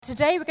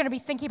Today we're going to be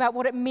thinking about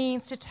what it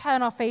means to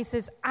turn our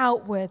faces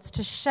outwards,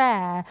 to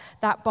share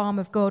that balm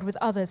of God with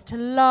others, to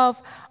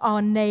love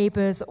our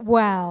neighbours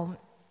well.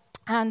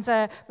 And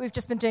we've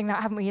just been doing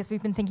that, haven't we, as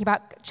we've been thinking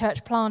about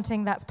church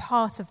planting. That's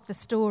part of the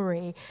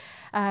story.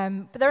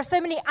 But there are so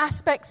many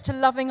aspects to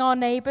loving our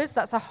neighbours.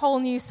 That's a whole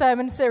new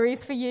sermon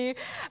series for you.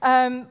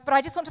 But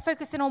I just want to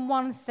focus in on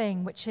one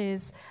thing, which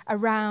is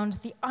around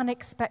the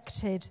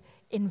unexpected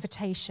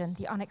invitation,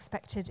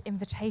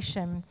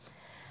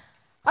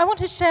 I want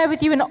to share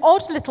with you an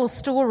odd little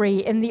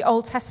story in the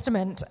Old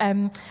Testament.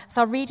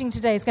 So our reading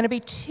today is going to be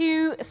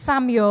 2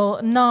 Samuel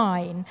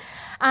 9.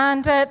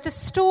 And the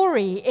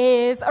story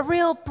is a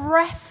real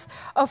breath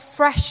of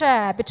fresh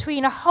air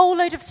between a whole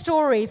load of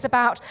stories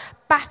about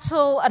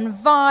battle and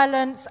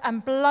violence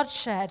and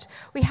bloodshed.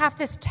 We have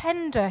this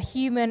tender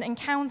human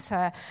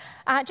encounter.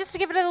 Just to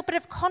give a little bit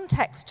of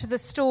context to the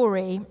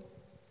story,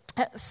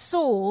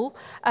 Saul,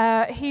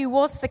 who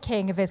was the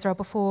king of Israel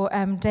before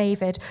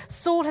David,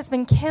 Saul has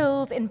been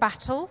killed in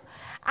battle,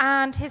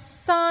 and his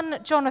son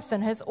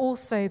Jonathan has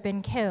also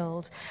been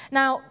killed.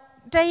 Now,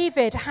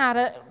 David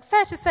had,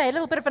 fair to say, a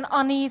little bit of an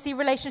uneasy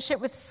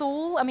relationship with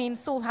Saul. I mean,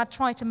 Saul had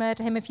tried to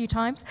murder him a few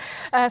times,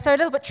 so a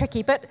little bit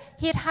tricky. But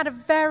he had a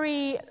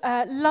very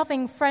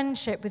loving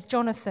friendship with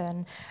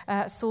Jonathan,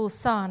 Saul's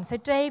son. So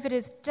David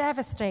is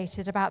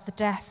devastated about the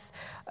death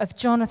of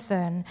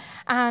Jonathan.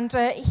 And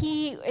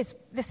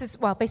this is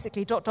what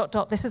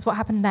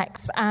happened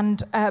next.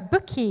 And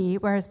Bookie,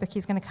 whereas Bookie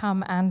is going to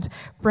come and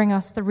bring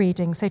us the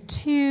reading. So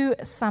 2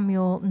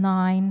 Samuel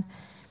 9,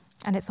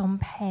 and it's on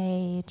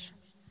page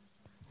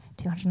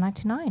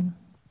 299.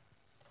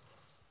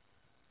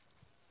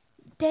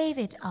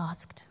 David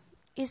asked,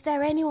 "Is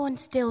there anyone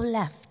still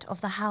left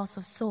of the house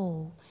of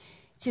Saul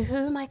to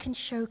whom I can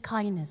show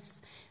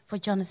kindness for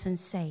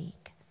Jonathan's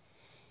sake?"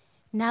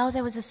 Now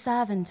there was a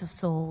servant of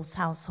Saul's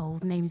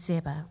household named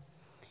Ziba.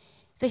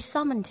 They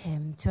summoned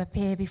him to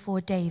appear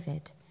before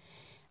David,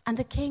 and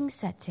the king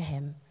said to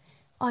him,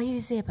 "Are you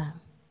Ziba?"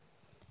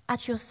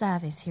 "At your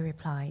service," he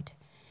replied.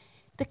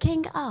 The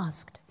king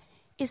asked,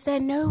 "Is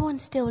there no one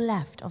still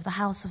left of the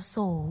house of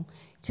Saul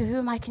to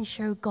whom I can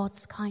show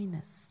God's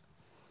kindness?"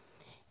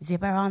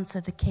 Ziba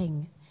answered the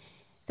king,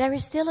 "There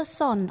is still a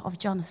son of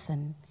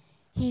Jonathan.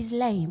 He is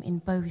lame in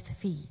both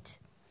feet."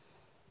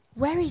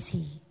 "Where is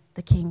he?"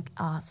 the king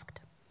asked.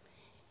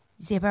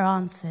 Ziba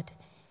answered,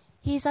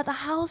 "He is at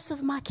the house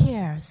of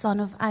Machir, son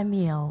of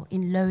Amiel,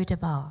 in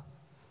Lodebar."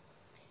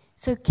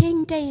 So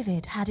King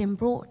David had him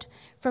brought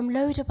from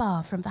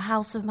Lodebar, from the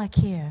house of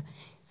Machir,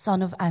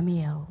 son of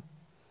Amiel.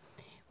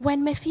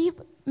 When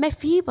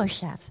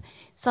Mephibosheth,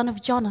 son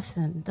of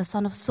Jonathan, the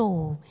son of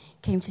Saul,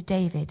 came to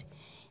David,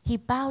 he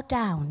bowed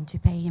down to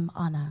pay him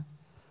honor.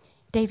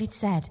 David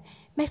said,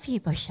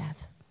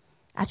 "Mephibosheth."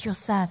 "At your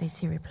service,"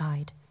 he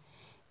replied.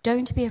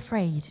 "Don't be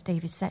afraid,"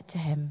 David said to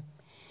him,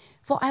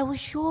 "for I will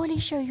surely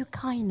show you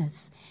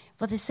kindness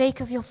for the sake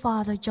of your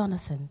father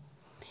Jonathan.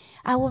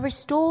 I will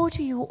restore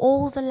to you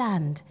all the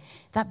land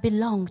that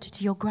belonged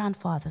to your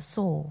grandfather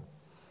Saul,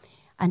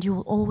 and you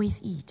will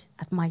always eat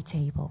at my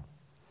table."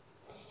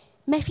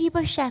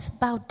 Mephibosheth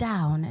bowed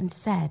down and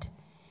said,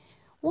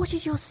 "What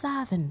is your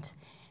servant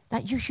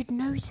that you should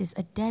notice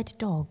a dead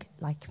dog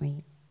like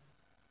me?"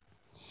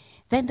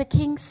 Then the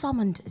king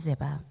summoned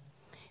Ziba,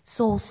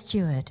 Saul's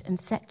steward, and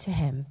said to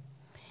him,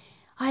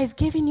 "I have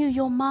given you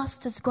your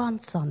master's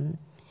grandson,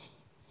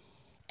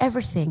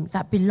 everything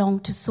that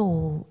belonged to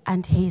Saul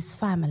and his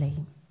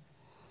family.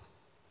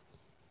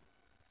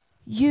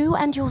 You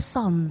and your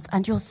sons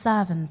and your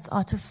servants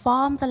are to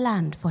farm the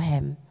land for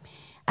him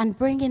and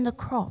bring in the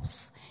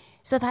crops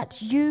so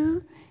that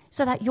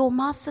your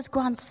master's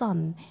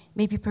grandson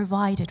may be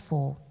provided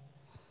for.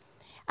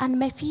 And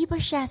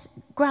Mephibosheth,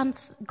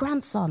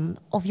 grandson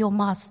of your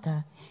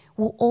master,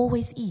 will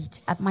always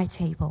eat at my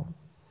table."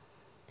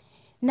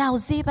 Now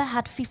Ziba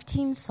had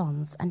 15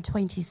 sons and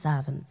 20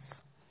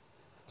 servants.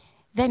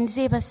 Then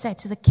Ziba said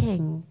to the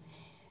king,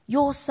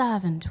 "Your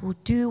servant will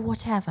do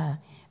whatever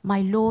my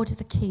lord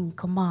the king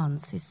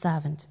commands his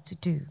servant to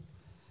do."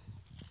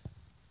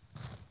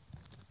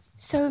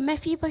 So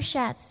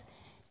Mephibosheth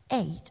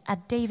ate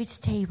at David's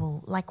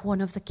table like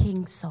one of the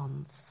king's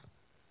sons.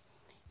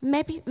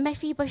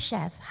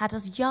 Mephibosheth had a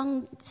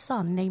young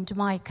son named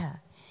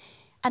Micah,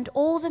 and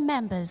all the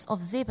members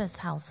of Ziba's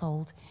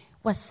household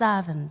were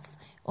servants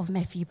of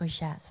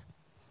Mephibosheth.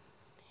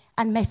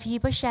 And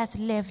Mephibosheth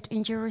lived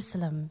in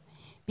Jerusalem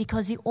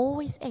because he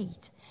always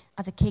ate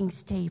at the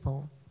king's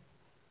table.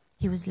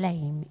 He was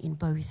lame in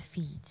both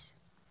feet.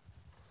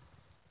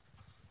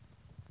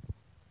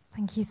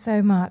 Thank you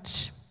so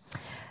much.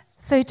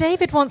 So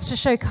David wants to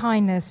show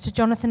kindness to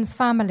Jonathan's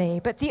family,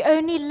 but the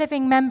only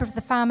living member of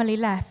the family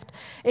left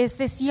is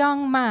this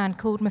young man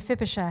called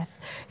Mephibosheth,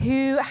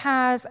 who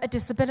has a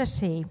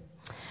disability.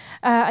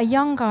 a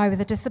young guy with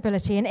a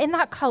disability. And in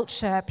that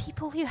culture,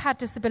 people who had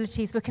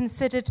disabilities were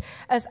considered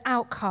as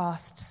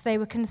outcasts. They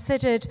were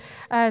considered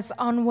as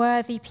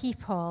unworthy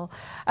people.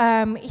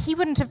 He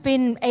wouldn't have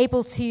been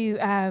able to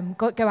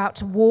go out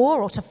to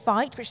war or to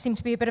fight, which seemed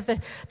to be a bit of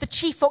the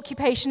chief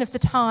occupation of the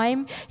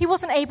time. He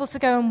wasn't able to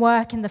go and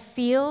work in the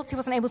fields. He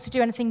wasn't able to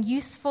do anything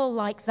useful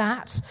like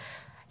that.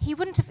 He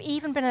wouldn't have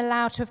even been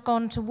allowed to have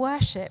gone to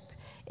worship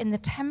in the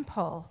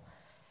temple.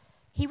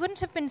 He wouldn't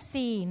have been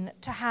seen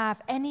to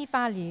have any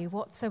value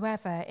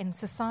whatsoever in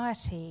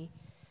society.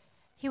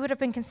 He would have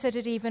been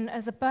considered even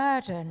as a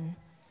burden.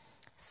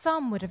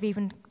 Some would have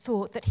even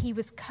thought that he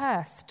was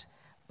cursed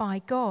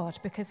by God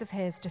because of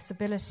his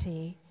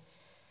disability.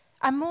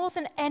 And more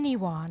than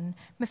anyone,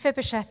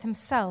 Mephibosheth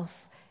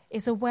himself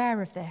is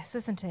aware of this,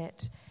 isn't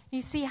it?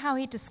 You see how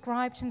he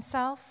described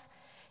himself?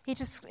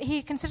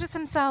 He considers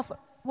himself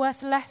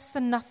worth less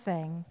than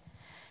nothing.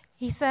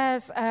 He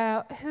says,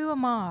 who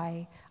am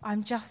I?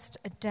 I'm just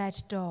a dead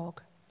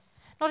dog.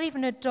 Not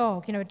even a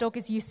dog. A dog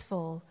is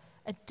useful.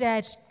 A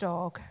dead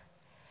dog.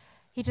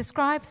 He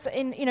describes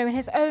in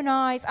his own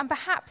eyes, and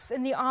perhaps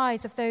in the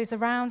eyes of those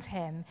around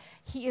him,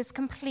 he is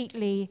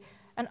completely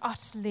and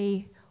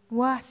utterly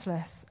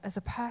worthless as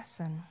a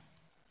person.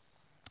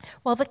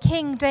 Well, the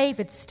King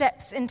David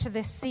steps into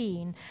this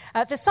scene.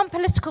 There's some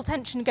political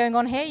tension going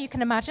on here, you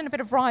can imagine, a bit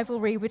of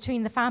rivalry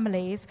between the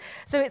families.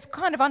 So it's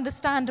kind of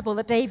understandable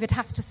that David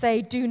has to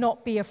say, do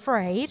not be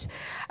afraid,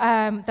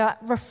 that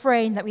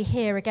refrain that we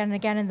hear again and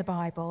again in the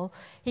Bible.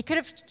 He could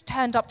have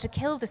turned up to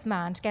kill this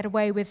man to get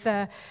away with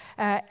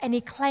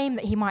any claim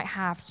that he might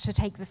have to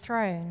take the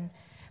throne.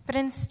 But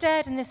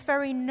instead, in this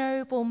very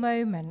noble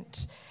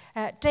moment,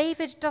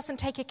 David doesn't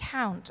take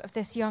account of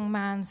this young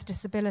man's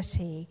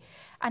disability,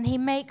 and he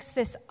makes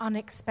this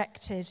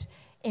unexpected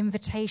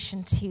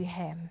invitation to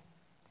him.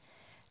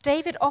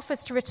 David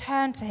offers to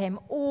return to him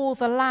all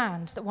the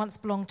land that once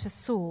belonged to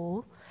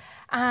Saul,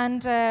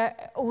 and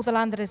all the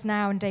land that is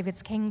now in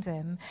David's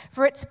kingdom,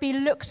 for it to be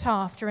looked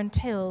after and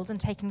tilled and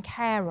taken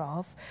care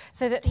of,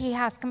 so that he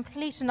has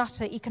complete and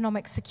utter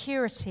economic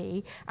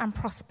security and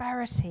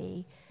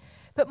prosperity.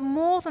 But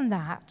more than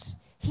that,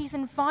 he's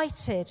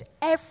invited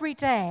every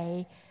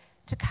day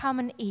to come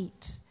and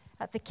eat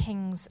at the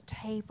king's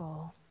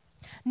table.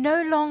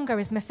 No longer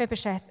is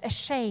Mephibosheth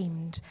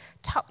ashamed,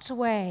 tucked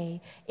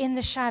away in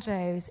the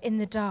shadows, in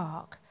the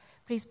dark,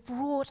 but he's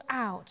brought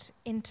out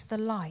into the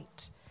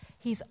light.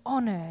 He's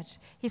honored.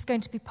 He's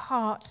going to be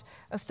part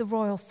of the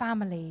royal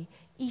family,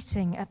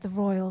 eating at the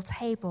royal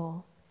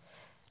table.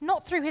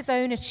 Not through his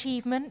own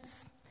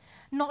achievements,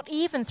 not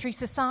even through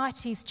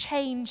society's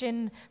change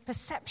in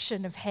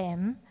perception of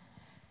him,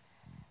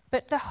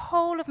 but the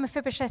whole of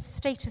Mephibosheth's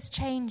status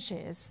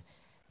changes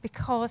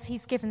because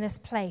he's given this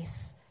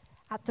place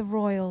at the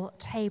royal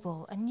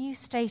table, a new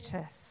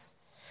status.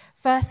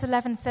 Verse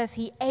 11 says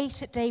he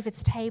ate at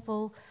David's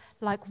table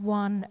like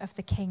one of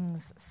the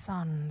king's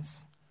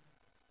sons.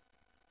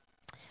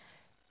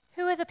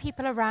 Who are the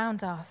people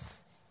around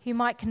us who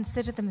might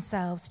consider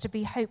themselves to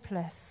be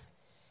hopeless,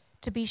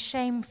 to be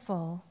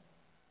shameful,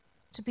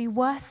 to be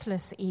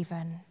worthless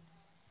even?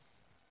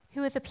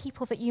 Who are the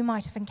people that you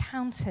might have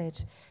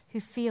encountered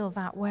who feel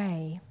that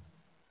way?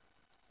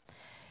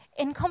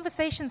 In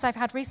conversations I've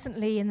had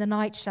recently in the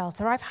night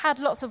shelter, I've had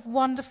lots of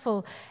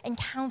wonderful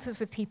encounters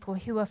with people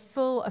who are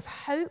full of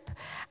hope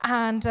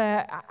and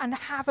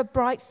have a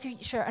bright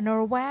future and are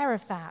aware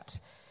of that.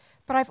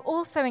 But I've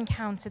also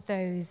encountered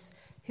those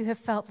who have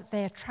felt that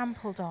they are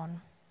trampled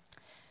on,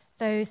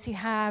 those who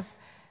have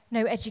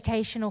no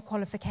education or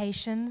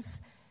qualifications,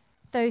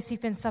 those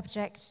who've been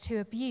subject to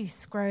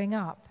abuse growing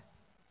up,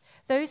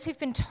 those who've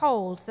been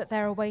told that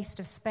they're a waste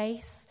of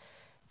space,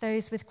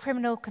 those with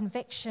criminal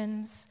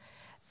convictions,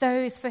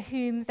 those for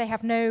whom they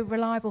have no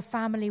reliable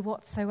family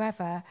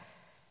whatsoever,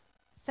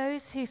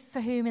 those for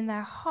whom in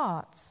their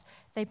hearts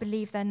they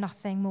believe they're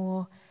nothing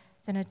more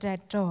than a dead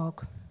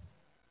dog,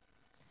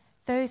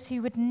 those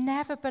who would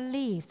never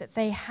believe that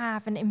they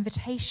have an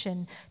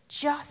invitation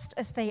just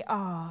as they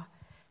are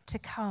to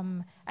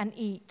come and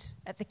eat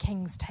at the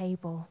king's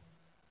table.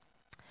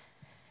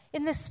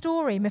 In this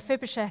story,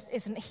 Mephibosheth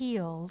isn't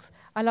healed.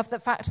 I love the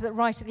fact that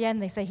right at the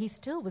end they say he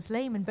still was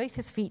lame in both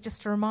his feet,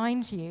 just to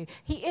remind you.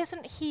 He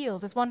isn't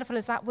healed, as wonderful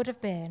as that would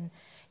have been.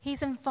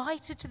 He's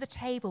invited to the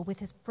table with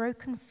his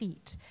broken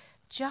feet,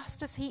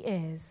 just as he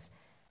is,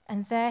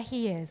 and there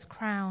he is,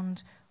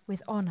 crowned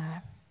with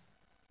honor.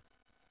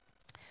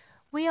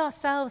 We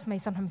ourselves may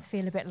sometimes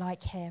feel a bit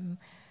like him.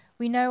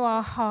 We know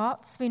our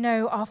hearts, we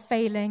know our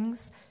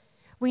failings,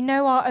 we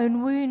know our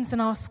own wounds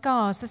and our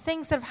scars, the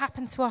things that have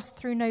happened to us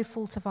through no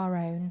fault of our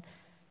own.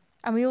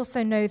 And we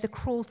also know the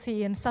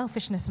cruelty and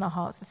selfishness in our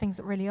hearts, the things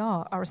that really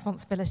are our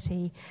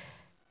responsibility.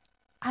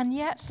 And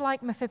yet,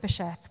 like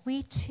Mephibosheth,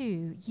 we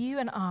too, you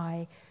and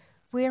I,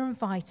 we're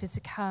invited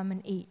to come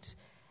and eat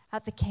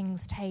at the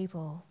king's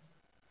table,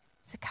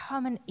 to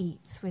come and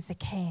eat with the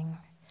king,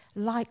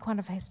 like one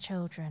of his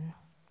children.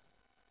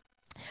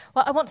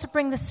 Well, I want to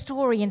bring the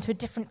story into a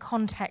different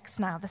context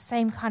now, the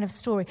same kind of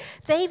story.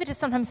 David is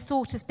sometimes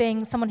thought as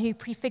being someone who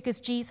prefigures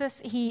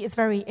Jesus. He is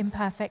very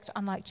imperfect,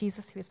 unlike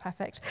Jesus, who is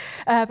perfect.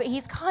 But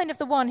he's kind of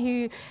the one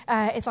who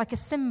is like a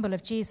symbol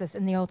of Jesus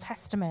in the Old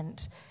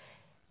Testament.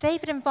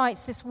 David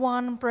invites this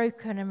one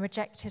broken and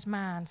rejected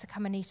man to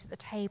come and eat at the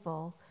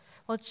table.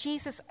 Well,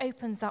 Jesus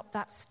opens up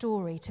that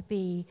story to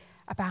be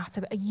about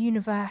a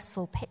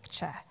universal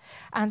picture.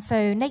 And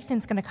so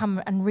Nathan's going to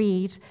come and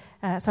read.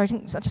 I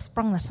just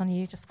sprung that on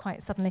you just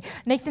quite suddenly.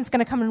 Nathan's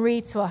going to come and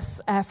read to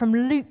us from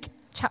Luke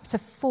chapter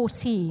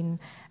 14,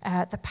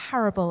 the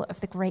parable of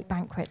the great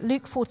banquet.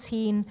 Luke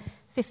 14,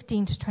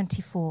 15 to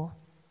 24.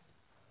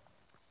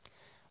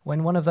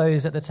 When one of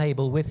those at the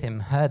table with him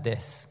heard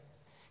this,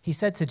 he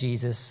said to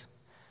Jesus,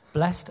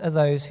 "Blessed are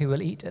those who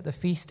will eat at the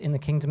feast in the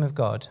kingdom of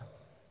God."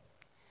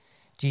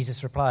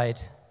 Jesus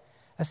replied,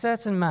 "A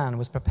certain man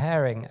was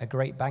preparing a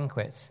great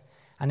banquet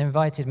and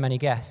invited many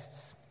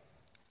guests.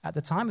 At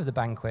the time of the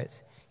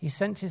banquet, he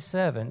sent his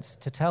servant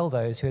to tell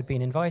those who had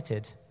been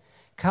invited,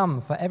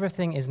 'Come, for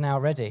everything is now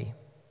ready.'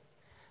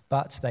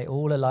 But they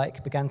all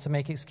alike began to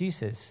make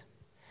excuses.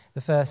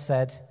 The first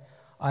said,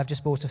 'I've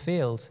just bought a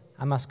field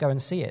and must go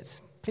and see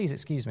it. Please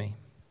excuse me.'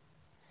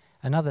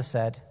 Another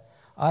said,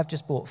 'I've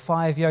just bought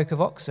 5 yoke of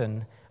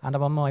oxen and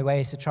I'm on my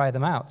way to try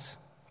them out.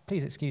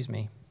 Please excuse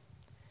me.'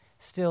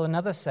 Still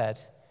another said,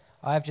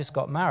 'I've just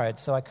got married,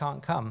 so I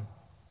can't come.'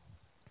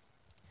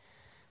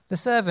 The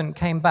servant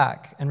came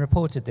back and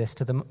reported this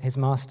to his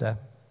master.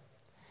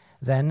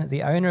 Then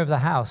the owner of the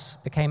house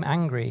became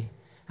angry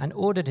and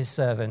ordered his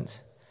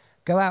servant,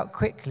 'Go out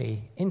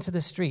quickly into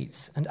the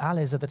streets and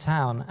alleys of the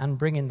town and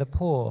bring in the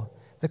poor,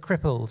 the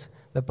crippled,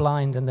 the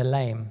blind and the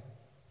lame.'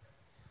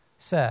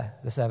 'Sir,'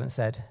 the servant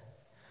said,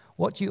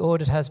 'what you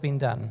ordered has been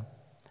done,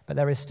 but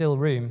there is still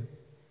room.'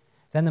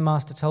 Then the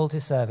master told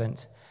his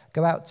servant,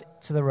 'Go out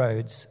to the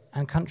roads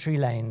and country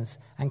lanes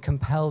and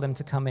compel them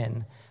to come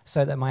in,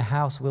 so that my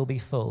house will be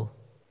full.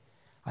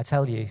 I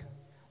tell you,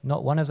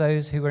 not one of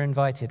those who were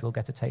invited will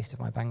get a taste of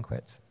my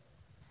banquet.'"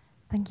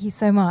 Thank you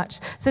so much.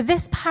 So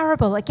this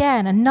parable,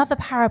 again, another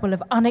parable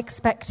of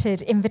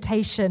unexpected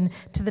invitation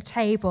to the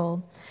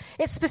table.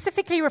 It's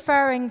specifically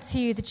referring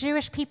to the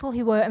Jewish people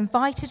who were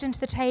invited into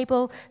the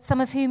table, some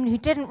of whom who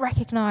didn't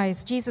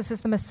recognize Jesus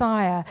as the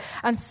Messiah.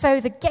 And so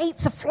the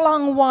gates are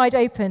flung wide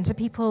open to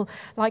people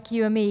like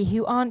you and me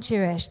who aren't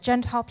Jewish,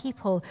 Gentile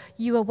people.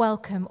 You are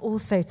welcome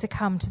also to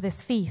come to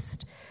this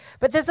feast.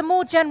 But there's a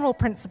more general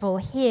principle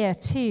here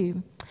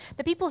too.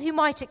 The people who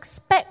might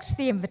expect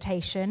the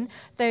invitation,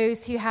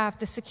 those who have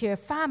the secure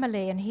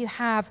family and who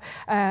have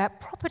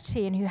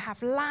property and who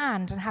have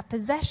land and have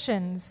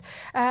possessions,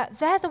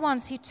 they're the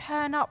ones who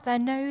turn up their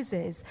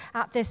noses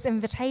at this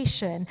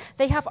invitation.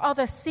 They have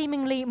other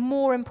seemingly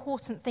more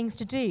important things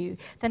to do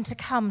than to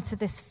come to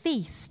this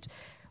feast.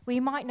 We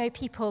might know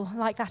people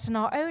like that in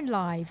our own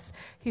lives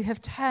who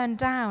have turned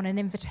down an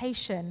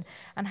invitation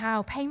and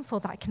how painful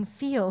that can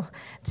feel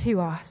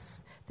to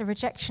us. The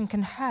rejection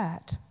can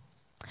hurt.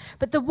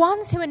 But the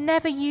ones who are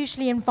never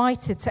usually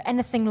invited to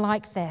anything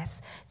like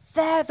this,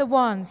 they're the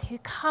ones who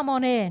come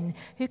on in,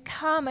 who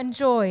come and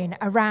join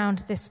around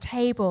this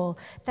table.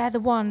 They're the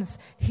ones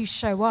who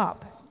show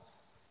up.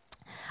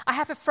 I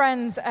have a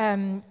friend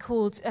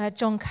called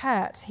John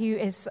Kurt, who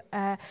is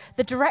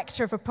the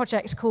director of a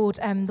project called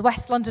the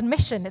West London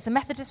Mission. It's a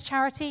Methodist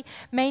charity,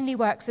 mainly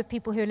works with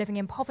people who are living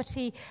in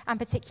poverty and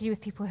particularly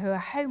with people who are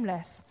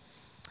homeless.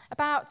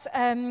 About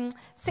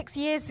 6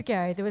 years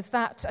ago, there was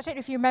that, I don't know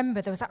if you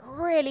remember, there was that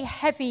really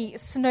heavy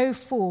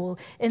snowfall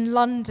in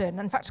London,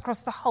 in fact,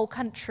 across the whole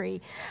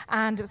country,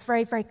 and it was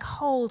very, very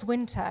cold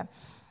winter.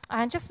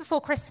 And just before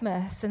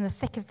Christmas, in the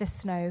thick of this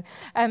snow,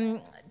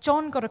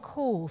 John got a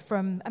call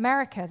from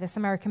America. This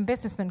American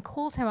businessman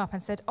called him up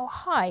and said, "Oh,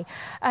 hi,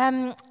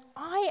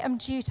 I am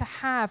due to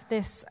have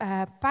this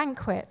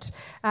banquet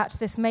at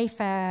this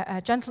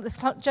Mayfair, this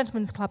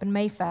gentleman's club in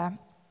Mayfair.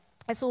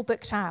 It's all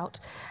booked out,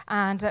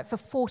 and for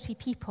 40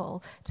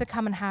 people to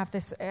come and have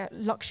this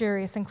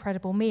luxurious,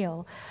 incredible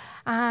meal.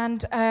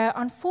 And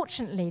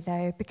unfortunately,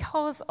 though,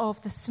 because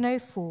of the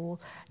snowfall,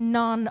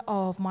 none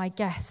of my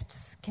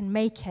guests can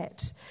make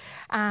it."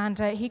 And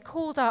he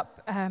called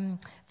up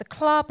the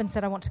club and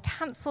said, "I want to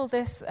cancel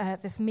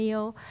this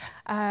meal."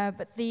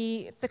 But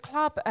the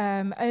club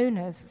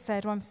owners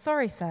said, "Well, I'm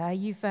sorry, sir,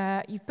 you've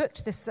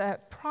booked this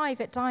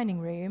private dining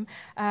room.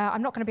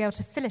 I'm not going to be able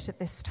to fill it at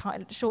this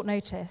short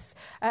notice.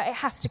 It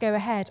has to go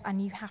ahead,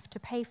 and you have to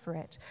pay for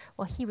it."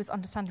 Well, he was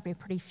understandably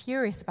pretty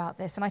furious about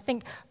this, and I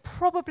think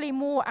probably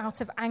more out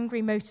of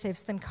angry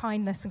motives than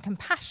kindness and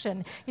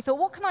compassion. He thought,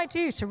 what can I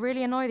do to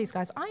really annoy these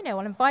guys? I know,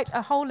 I'll invite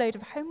a whole load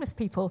of homeless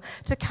people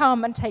to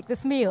come and take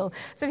this meal.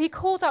 So he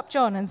called up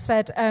John and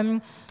said,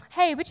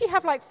 "Hey, would you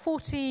have like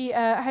 40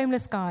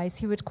 homeless guys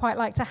who would quite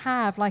like to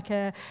have like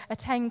a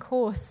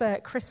 10-course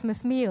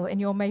Christmas meal in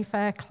your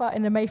Mayfair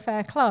in the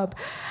Mayfair club?"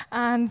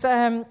 And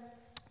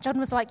John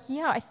was like,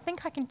 yeah, I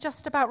think I can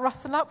just about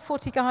rustle up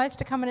 40 guys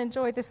to come and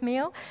enjoy this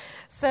meal.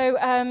 So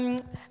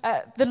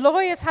the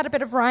lawyers had a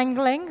bit of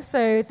wrangling,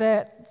 so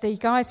the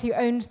guys who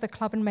owned the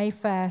club in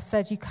Mayfair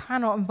said, you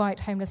cannot invite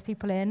homeless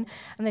people in.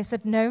 And they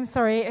said, no, I'm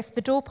sorry, if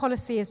the door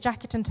policy is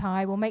jacket and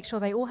tie, we'll make sure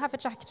they all have a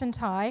jacket and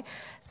tie.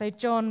 So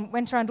John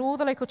went around all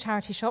the local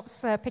charity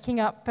shops picking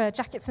up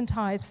jackets and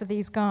ties for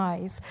these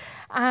guys.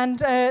 And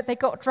they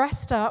got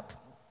dressed up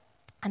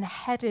and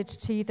headed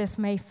to this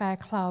Mayfair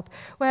club,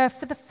 where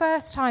for the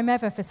first time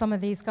ever for some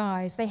of these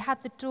guys, they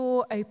had the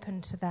door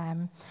open to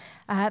them.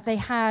 They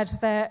had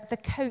the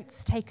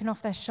coats taken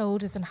off their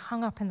shoulders and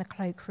hung up in the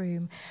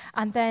cloakroom,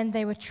 and then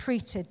they were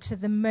treated to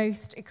the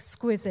most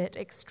exquisite,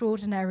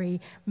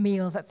 extraordinary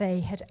meal that they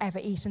had ever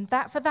eaten.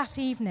 That for that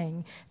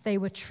evening, they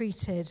were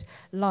treated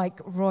like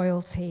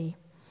royalty.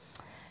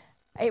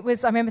 I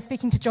remember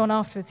speaking to John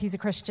afterwards, he's a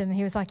Christian, and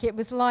he was like, it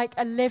was like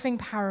a living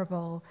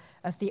parable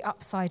of the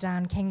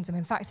upside-down kingdom.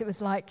 In fact, it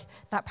was like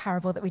that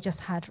parable that we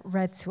just had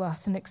read to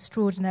us, an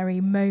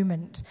extraordinary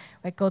moment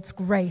where God's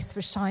grace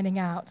was shining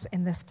out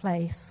in this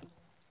place.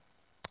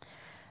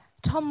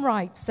 Tom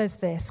Wright says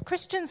this: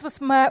 Christians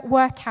must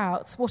work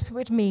out what it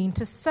would mean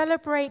to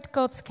celebrate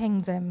God's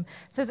kingdom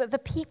so that the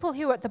people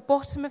who are at the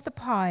bottom of the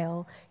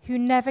pile, who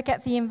never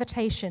get the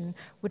invitation,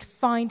 would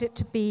find it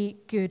to be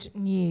good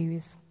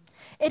news.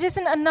 It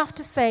isn't enough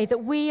to say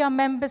that we are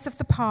members of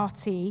the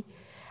party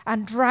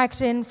and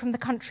dragged in from the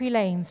country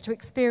lanes to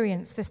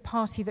experience this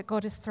party that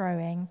God is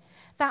throwing.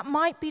 That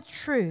might be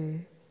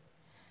true,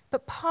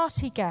 but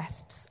party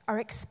guests are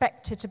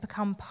expected to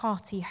become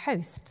party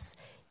hosts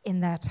in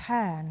their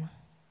turn.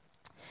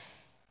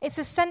 It's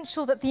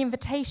essential that the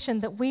invitation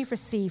that we've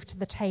received to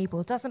the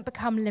table doesn't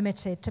become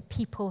limited to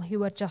people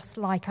who are just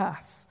like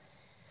us.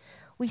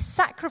 We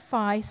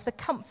sacrifice the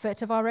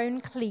comfort of our own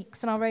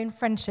cliques and our own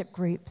friendship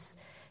groups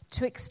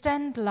to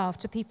extend love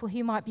to people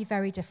who might be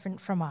very different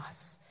from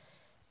us.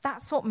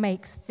 That's what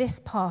makes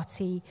this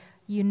party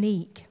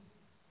unique.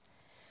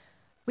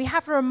 We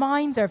have a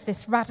reminder of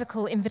this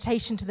radical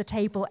invitation to the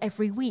table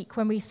every week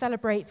when we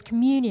celebrate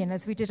communion,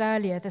 as we did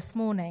earlier this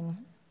morning.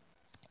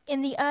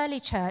 In the early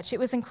church, it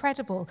was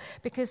incredible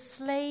because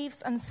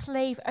slaves and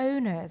slave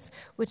owners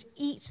would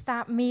eat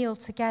that meal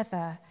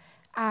together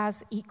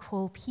as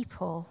equal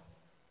people.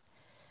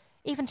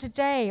 Even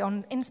today,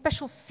 in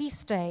special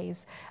feast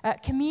days,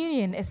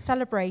 communion is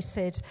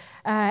celebrated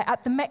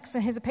at the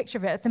here's a picture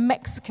of it, at the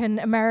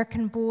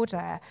Mexican-American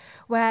border,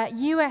 where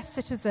US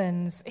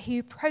citizens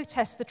who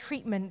protest the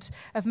treatment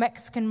of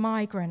Mexican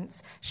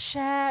migrants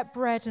share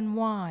bread and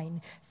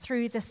wine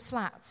through the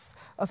slats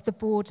of the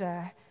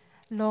border.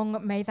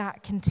 Long may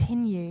that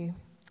continue.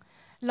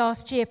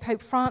 Last year,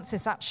 Pope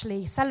Francis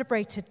actually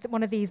celebrated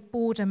one of these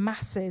border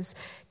masses,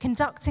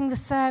 conducting the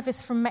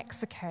service from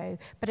Mexico,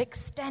 but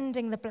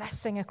extending the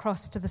blessing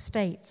across to the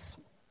States.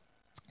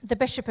 The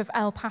Bishop of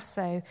El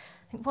Paso,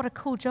 I think what a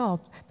cool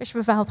job,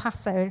 Bishop of El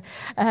Paso,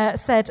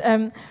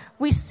 said,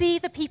 we see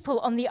the people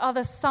on the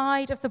other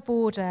side of the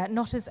border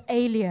not as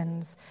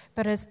aliens,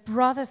 but as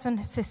brothers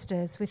and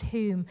sisters with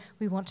whom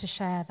we want to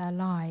share their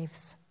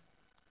lives.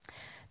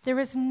 There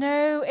is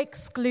no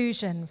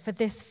exclusion for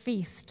this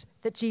feast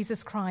that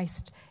Jesus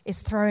Christ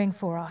is throwing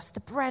for us, the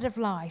bread of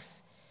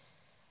life.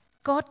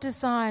 God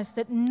desires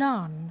that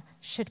none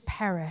should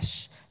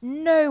perish.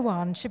 No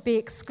one should be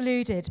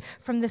excluded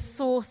from the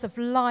source of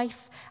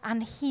life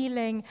and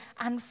healing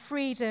and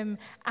freedom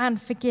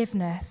and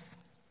forgiveness.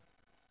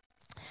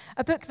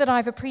 A book that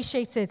I've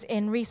appreciated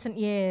in recent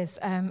years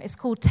is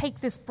called Take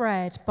This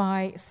Bread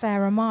by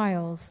Sarah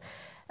Miles,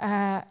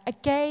 a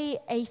gay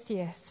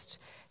atheist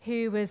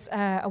who was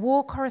a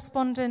war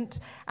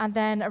correspondent and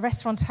then a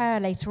restaurateur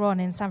later on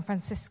in San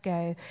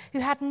Francisco, who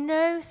had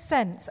no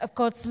sense of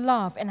God's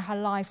love in her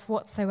life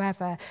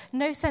whatsoever,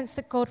 no sense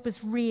that God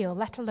was real,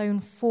 let alone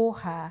for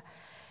her.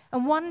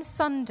 And one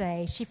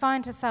Sunday, she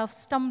found herself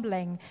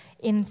stumbling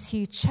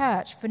into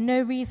church for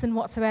no reason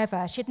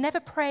whatsoever. She'd never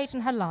prayed in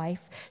her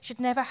life.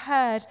 She'd never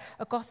heard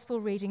a gospel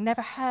reading,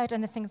 never heard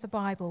anything of the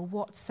Bible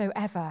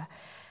whatsoever.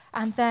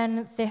 And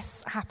then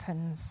this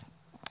happens.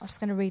 I'm just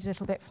going to read a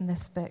little bit from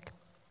this book.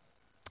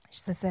 She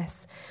says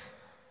this.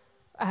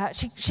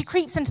 She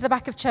creeps into the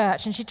back of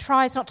church and she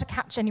tries not to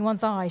catch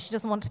anyone's eye. She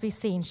doesn't want to be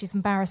seen. She's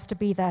embarrassed to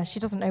be there. She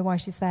doesn't know why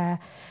she's there.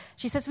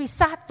 She says, we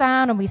sat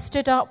down and we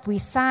stood up. We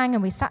sang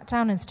and we sat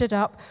down and stood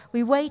up.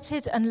 We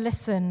waited and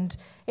listened.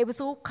 It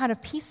was all kind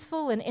of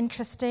peaceful and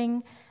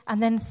interesting.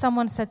 And then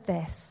someone said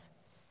this: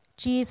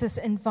 Jesus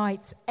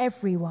invites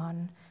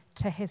everyone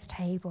to his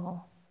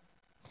table.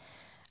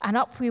 And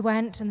up we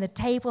went, and the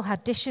table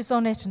had dishes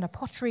on it and a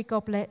pottery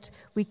goblet.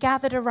 We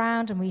gathered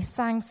around and we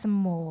sang some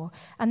more.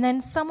 And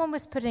then someone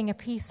was putting a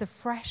piece of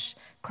fresh,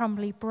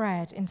 crumbly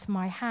bread into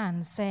my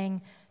hand,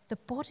 saying, the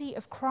body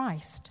of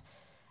Christ,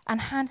 and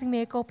handing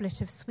me a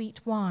goblet of sweet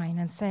wine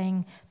and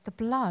saying, the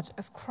blood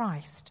of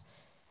Christ.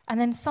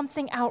 And then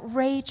something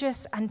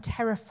outrageous and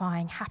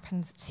terrifying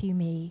happened to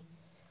me.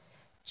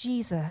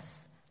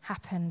 Jesus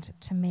happened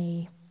to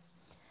me.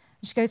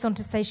 She goes on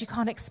to say she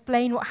can't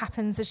explain what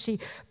happens as she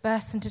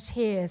bursts into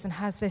tears and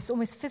has this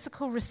almost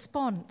physical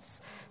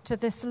response to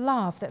this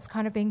love that's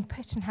kind of being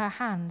put in her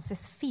hands,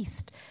 this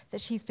feast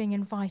that she's being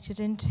invited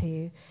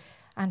into.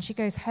 And she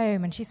goes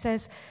home and she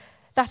says,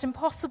 that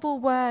impossible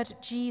word,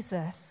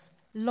 Jesus,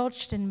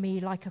 lodged in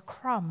me like a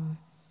crumb.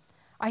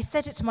 I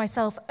said it to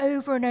myself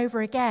over and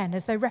over again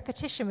as though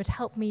repetition would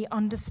help me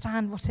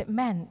understand what it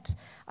meant.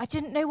 I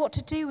didn't know what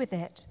to do with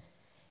it.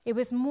 It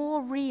was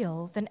more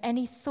real than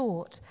any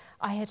thought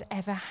I had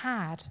ever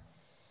had.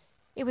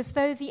 It was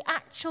though the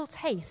actual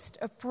taste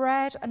of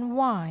bread and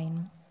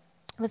wine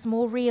was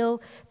more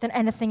real than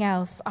anything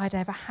else I'd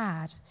ever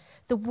had.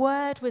 The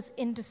word was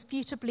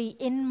indisputably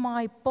in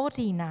my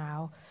body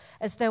now,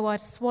 as though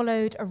I'd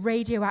swallowed a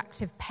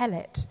radioactive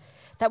pellet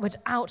that would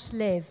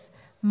outlive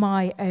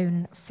my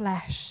own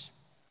flesh.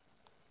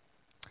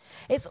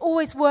 It's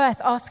always worth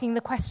asking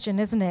the question,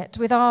 isn't it,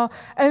 with our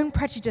own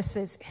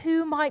prejudices,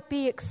 who might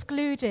be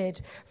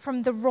excluded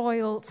from the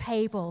royal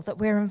table that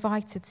we're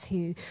invited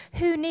to?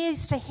 Who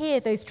needs to hear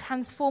those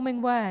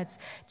transforming words?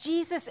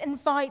 Jesus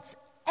invites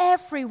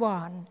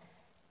everyone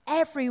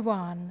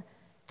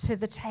to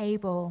the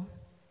table.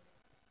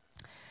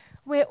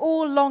 We're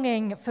all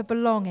longing for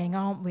belonging,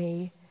 aren't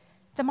we?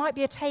 There might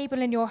be a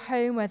table in your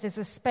home where there's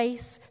a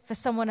space for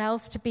someone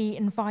else to be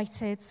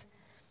invited.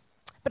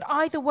 But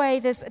either way,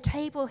 there's a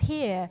table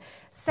here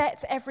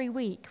set every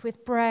week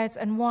with bread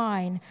and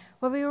wine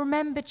where we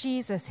remember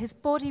Jesus, his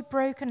body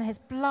broken, his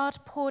blood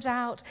poured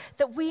out,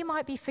 that we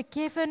might be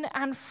forgiven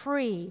and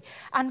free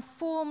and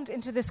formed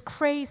into this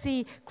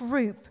crazy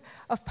group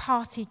of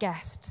party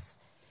guests.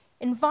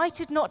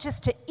 Invited not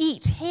just to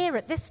eat here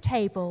at this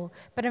table,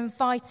 but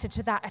invited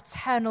to that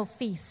eternal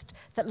feast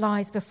that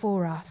lies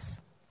before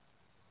us.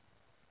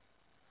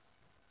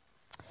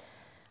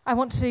 I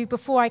want to,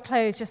 before I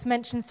close, just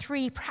mention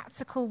 3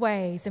 practical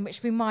ways in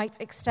which we might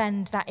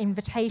extend that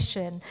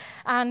invitation.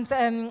 And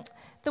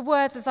the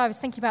words, as I was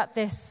thinking about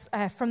this,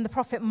 from the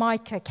prophet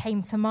Micah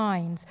came to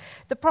mind.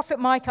 The prophet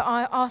Micah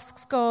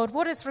asks God,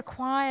 what is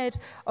required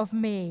of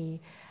me?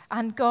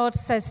 And God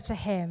says to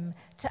him,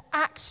 to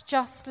act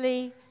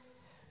justly,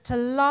 to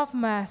love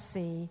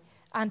mercy,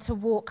 and to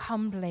walk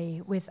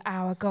humbly with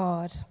our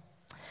God.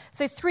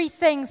 So 3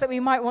 things that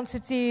we might want to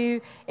do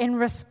in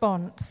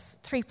response,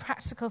 3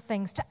 practical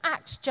things. To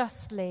act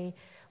justly.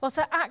 Well,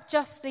 to act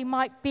justly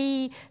might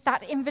be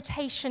that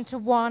invitation to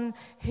one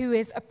who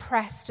is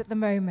oppressed at the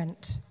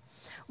moment.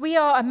 We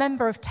are a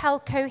member of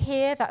Telco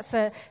here. That's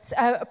a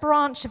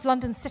branch of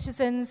London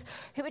Citizens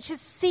which is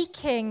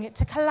seeking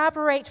to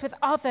collaborate with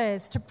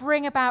others to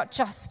bring about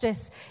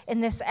justice in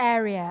this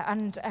area.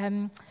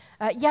 And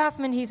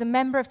Yasmin, who's a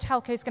member of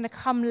Telco, is going to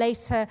come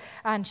later,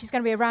 and she's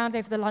going to be around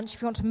over the lunch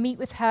if you want to meet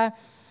with her.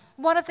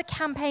 One of the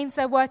campaigns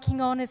they're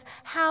working on is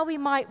how we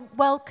might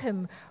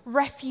welcome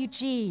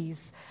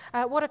refugees.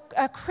 What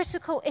a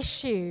critical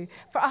issue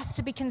for us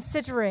to be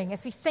considering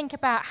as we think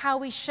about how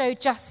we show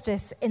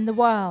justice in the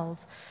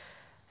world.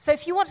 So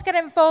if you want to get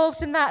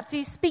involved in that,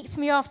 do speak to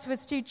me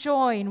afterwards. Do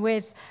join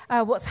with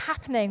what's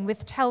happening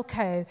with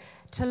Telco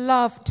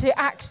to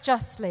act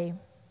justly.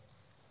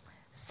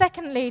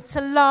 Secondly,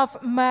 to love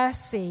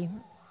mercy.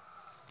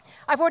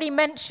 I've already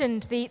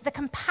mentioned the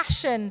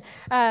compassion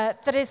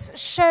that is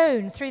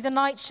shown through the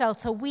night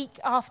shelter week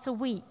after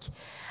week.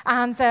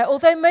 And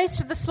although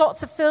most of the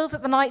slots are filled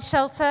at the night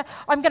shelter,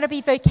 I'm going to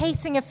be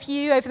vacating a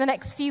few over the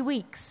next few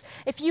weeks.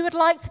 If you would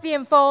like to be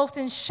involved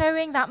in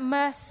showing that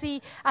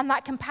mercy and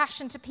that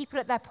compassion to people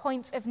at their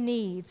point of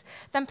need,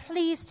 then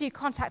please do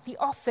contact the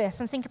office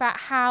and think about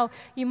how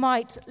you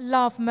might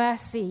love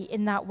mercy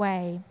in that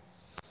way.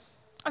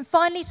 And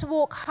finally, to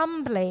walk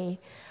humbly.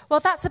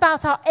 Well, that's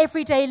about our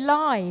everyday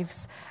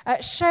lives,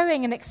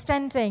 showing and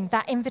extending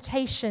that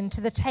invitation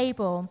to the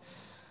table.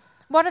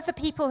 One of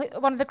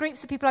the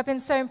groups of people I've been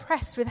so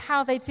impressed with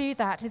how they do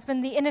that has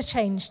been the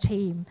Interchange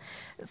team.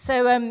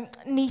 So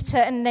Nita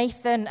and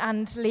Nathan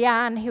and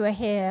Leanne, who are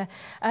here,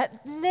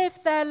 live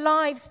their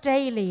lives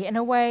daily in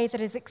a way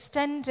that is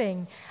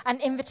extending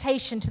an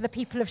invitation to the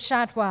people of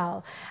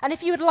Shadwell. And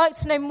if you would like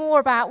to know more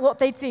about what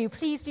they do,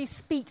 please do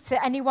speak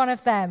to any one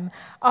of them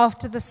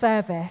after the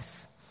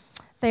service.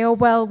 They are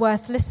well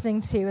worth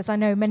listening to, as I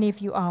know many of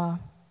you are.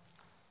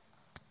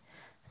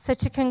 So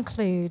to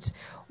conclude,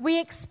 we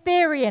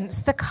experience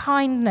the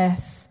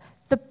kindness,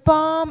 the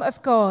balm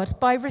of God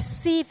by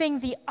receiving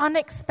the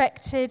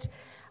unexpected,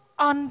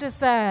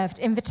 undeserved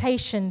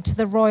invitation to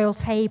the royal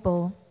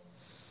table.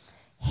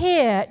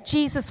 Here,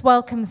 Jesus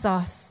welcomes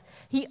us.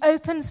 He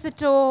opens the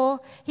door.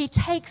 He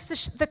takes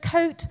the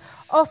coat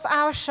off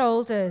our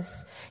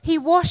shoulders. He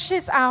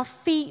washes our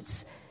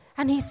feet,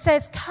 and he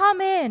says,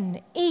 "Come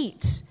in,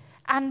 eat,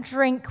 and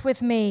drink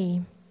with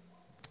me."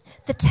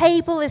 The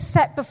table is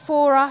set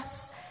before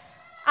us,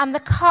 and the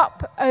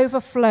cup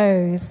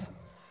overflows.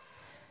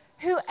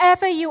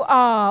 Whoever you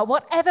are,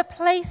 whatever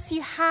place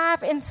you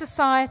have in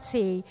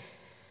society,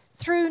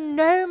 through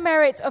no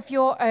merit of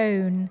your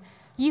own,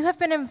 you have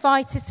been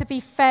invited to be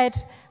fed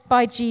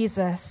by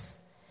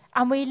Jesus.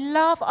 And we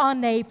love our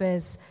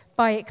neighbours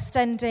by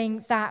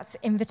extending that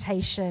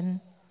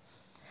invitation.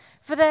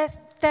 for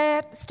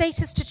their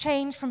status to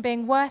change from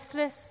being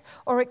worthless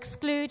or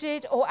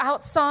excluded or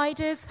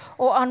outsiders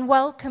or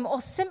unwelcome or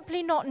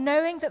simply not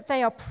knowing that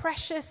they are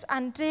precious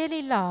and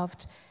dearly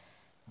loved,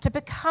 to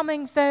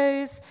becoming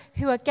those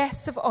who are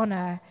guests of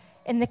honor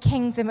in the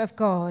kingdom of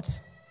God.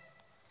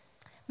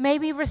 May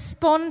we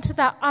respond to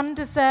that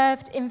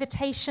undeserved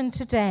invitation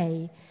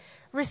today,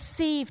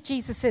 receive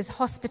Jesus'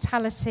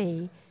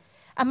 hospitality,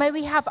 and may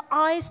we have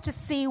eyes to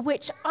see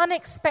which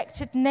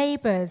unexpected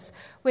neighbors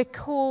we're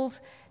called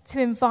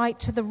to invite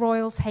to the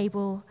royal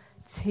table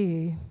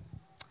too.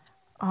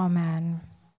 Amen.